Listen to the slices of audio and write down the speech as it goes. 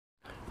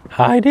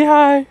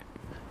Hi.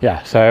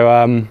 Yeah,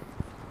 so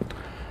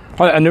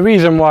and the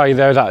reason why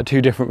there's like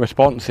two different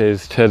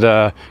responses to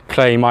the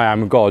claim I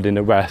am God in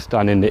the West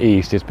and in the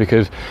East is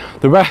because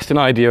the Western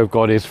idea of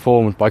God is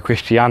formed by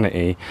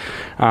Christianity,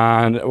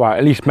 and well,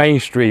 at least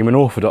mainstream and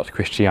Orthodox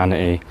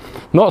Christianity,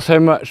 not so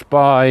much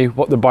by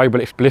what the Bible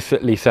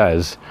explicitly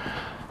says.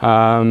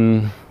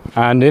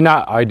 And in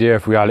that idea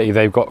of reality,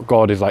 they've got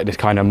God as like this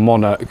kind of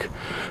monarch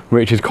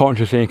which is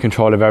consciously in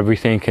control of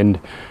everything, and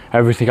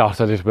everything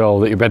else at his will,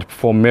 that you're better to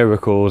perform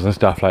miracles and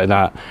stuff like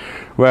that.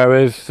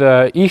 Whereas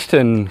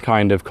Eastern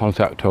kind of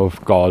concept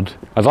of God,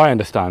 as I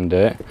understand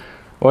it,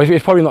 well,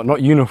 it's probably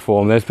not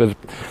uniform. There's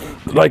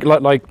like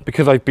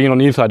because I've been on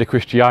the inside of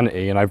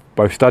Christianity and I've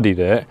both studied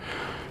it,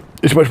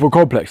 it's much more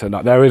complex than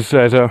that. There's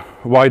a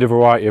wider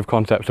variety of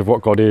concepts of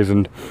what God is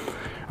and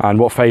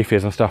what faith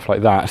is and stuff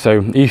like that.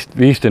 So the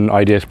Eastern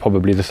idea is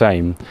probably the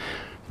same,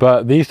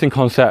 but the Eastern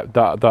concept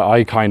that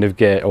I kind of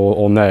get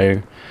or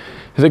know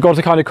is that God's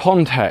a kind of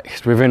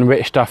context within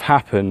which stuff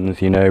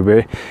happens, you know,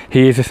 where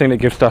he is the thing that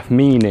gives stuff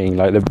meaning,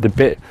 like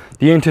the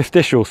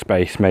interstitial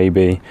space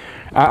maybe,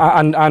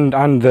 and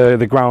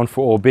the ground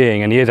for all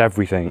being, and he is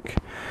everything.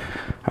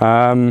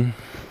 But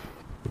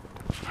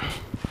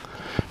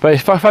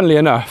it's, funnily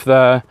enough,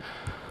 the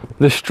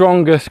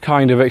strongest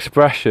kind of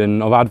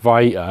expression of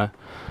Advaita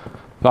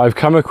that I've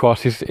come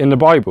across is in the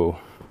Bible.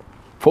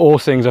 For all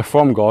things are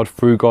from God,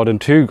 through God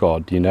and to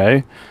God, you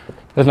know.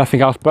 There's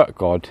nothing else but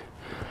God.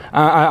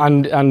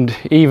 And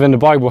even the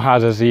Bible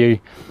has as the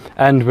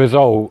end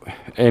result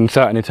in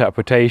certain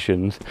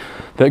interpretations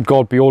that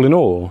God be all in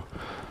all.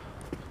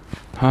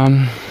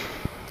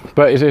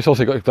 But it's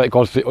also got like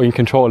God's in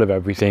control of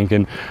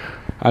everything,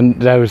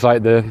 and there was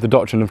like the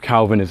doctrine of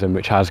Calvinism,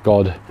 which has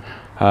God,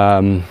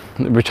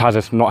 which has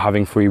us not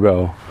having free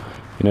will,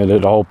 you know,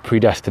 the whole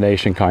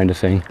predestination kind of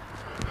thing.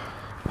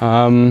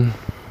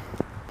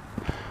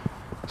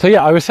 So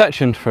yeah, I was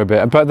sectioned for a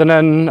bit, but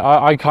then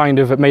I kind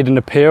of made an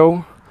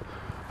appeal.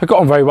 I got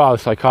on very well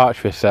with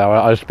psychiatrists there.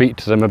 I'd speak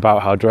to them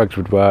about how drugs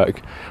would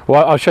work.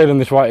 Well, I'll show them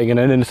this writing, and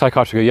then the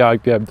psychiatrist would go,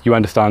 yeah, you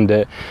understand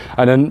it.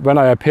 And then when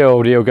I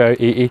appealed, he'll go,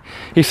 he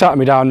sat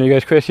me down and he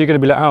goes, Chris, you're going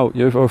to be let out.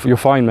 You're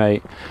fine,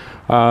 mate.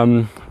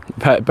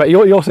 But he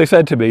also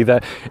said to me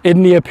that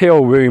in the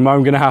appeal room,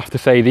 I'm going to have to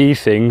say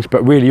these things,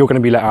 but really you're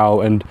going to be let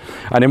out. And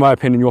in my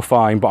opinion, you're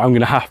fine, but I'm going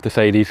to have to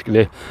say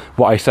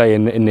what I say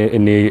in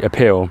the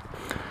appeal.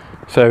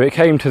 So it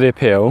came to the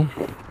appeal,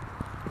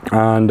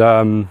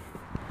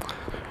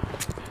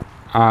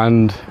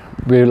 and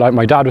we, like,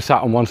 my dad was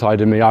sat on one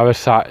side of me, I was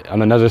sat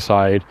on another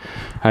side,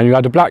 and you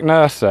had a black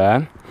nurse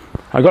there.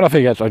 I got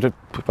nothing against, I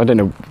don't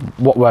know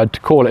what word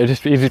to call it. He's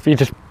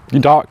just a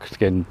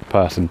dark-skinned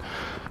person,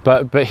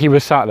 but he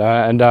was sat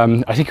there, and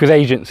I think he was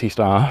agency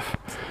staff.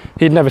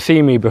 He'd never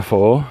seen me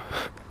before,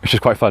 which is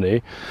quite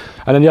funny.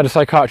 And then the other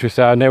psychiatrist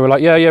there, and they were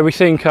like, yeah, we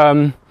think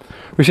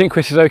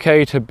Chris is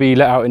okay to be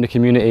let out in the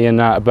community and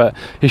that, but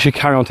he should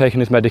carry on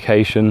taking his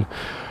medication.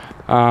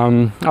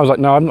 I was like,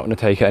 no, I'm not going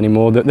to take it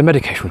anymore. The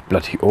medication was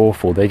bloody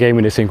awful. They gave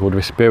me this thing called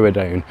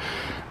risperidone,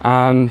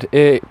 and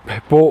it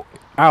brought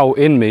out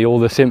in me all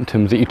the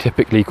symptoms that you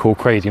typically call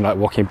crazy, like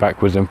walking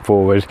backwards and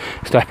forwards,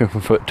 stepping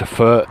from foot to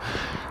foot.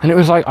 And it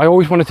was like, I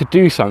always wanted to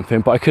do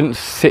something, but I couldn't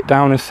sit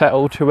down and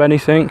settle to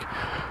anything.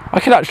 I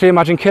could actually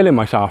imagine killing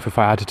myself if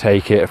I had to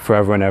take it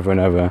forever and ever and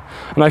ever.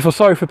 And I feel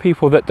sorry for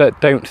people that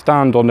don't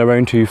stand on their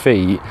own 2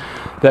 feet,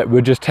 that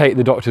would just take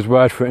the doctor's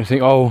word for it and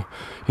think, oh,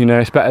 you know,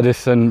 it's better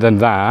this than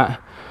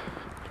that.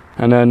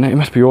 And then it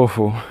must be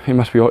awful. It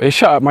must be awful. It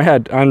shut up my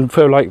head, and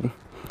feel like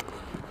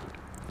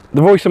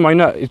the voice in my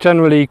nut is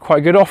generally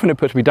quite good. Often it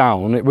puts me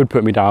down. It would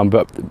put me down,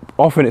 but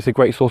often it's a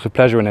great source of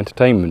pleasure and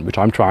entertainment, which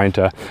I'm trying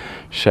to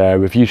share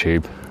with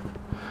YouTube.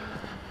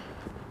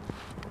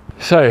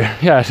 So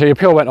yeah, so the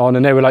appeal went on,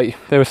 and they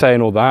were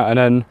saying all that, and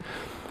then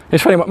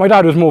it's funny, my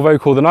dad was more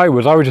vocal than I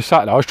was. I was just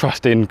sat there, I was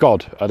trusting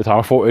God at the time.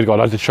 I thought it was God,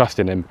 I was just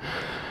trusting him.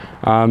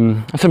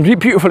 And some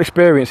beautiful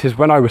experiences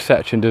when I was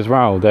sectioned as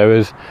well. There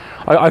was,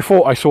 I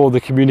thought I saw the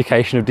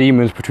communication of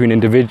demons between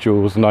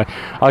individuals, and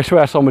I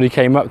swear somebody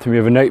came up to me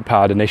with a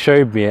notepad and they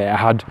showed me it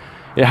had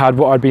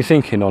what I'd been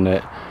thinking on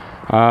it.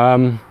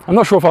 I'm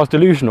not sure if I was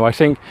delusional. I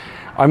think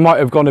I might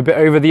have gone a bit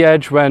over the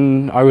edge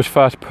when I was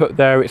first put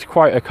there. It's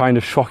quite a kind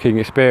of shocking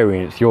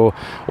experience. All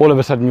of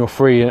a sudden you're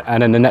free,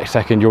 and then the next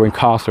second you're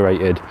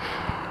incarcerated.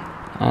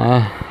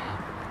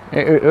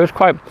 It was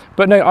quite,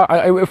 but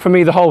no, for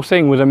me the whole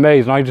thing was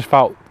amazing. I just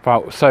felt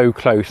so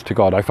close to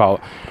God. I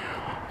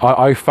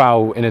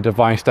felt in a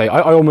divine state. I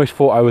almost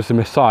thought I was the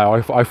Messiah.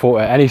 I thought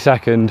at any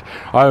second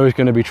I was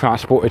going to be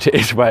transported to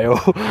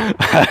Israel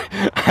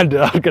and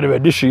I was going to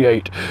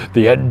initiate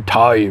the end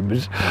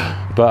times.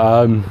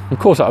 But of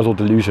course that was all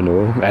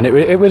delusional, and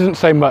it wasn't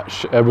so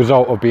much a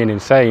result of being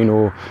insane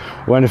or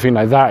anything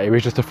like that. It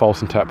was just a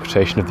false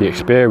interpretation of the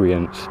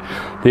experience.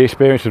 The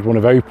experience was one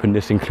of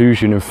openness,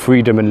 inclusion and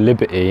freedom and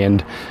liberty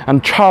and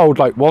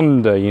childlike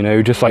wonder, you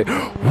know, just like,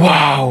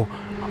 wow,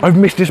 I've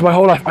missed this my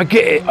whole life. I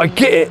get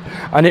it.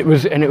 And it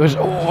was,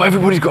 oh,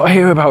 everybody's got to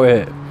hear about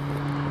it.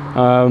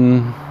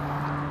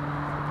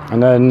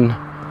 And then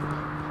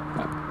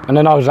and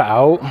then I was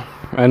out,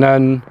 and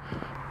then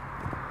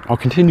I'll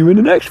continue in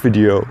the next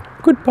video.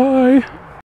 Goodbye.